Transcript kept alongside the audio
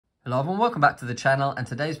Hello everyone, welcome back to the channel, and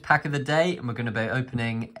today's pack of the day, and we're going to be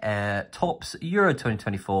opening Topps Euro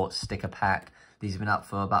 2024 sticker pack. These have been up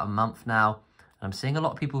for about a month now, and I'm seeing a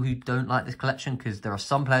lot of people who don't like this collection because there are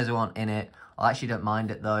some players who aren't in it. I actually don't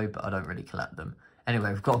mind it though, but I don't really collect them.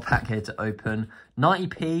 Anyway, we've got a pack here to open.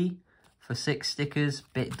 90p for 6 stickers,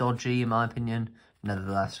 bit dodgy in my opinion.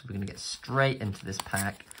 Nevertheless, we're going to get straight into this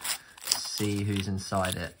pack, see who's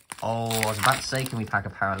inside it. Oh, I was about to say, can we pack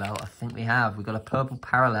a parallel? I think we have. We've got a purple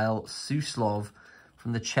parallel, Suslov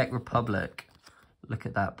from the Czech Republic. Look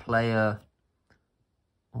at that player.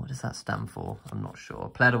 What does that stand for? I'm not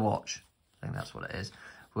sure. Player to watch. I think that's what it is.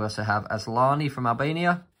 We also have Aslani from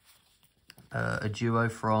Albania. A duo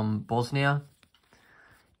from Bosnia.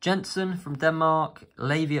 Jensen from Denmark.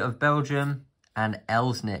 Lavia of Belgium. And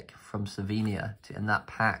Elsnik from Slovenia in that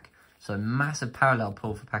pack. So massive parallel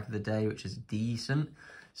pull for pack of the day, which is decent.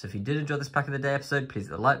 So if you did enjoy this pack of the day episode, please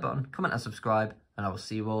hit the like button, comment and subscribe, and I will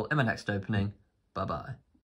see you all in my next opening. Bye-bye.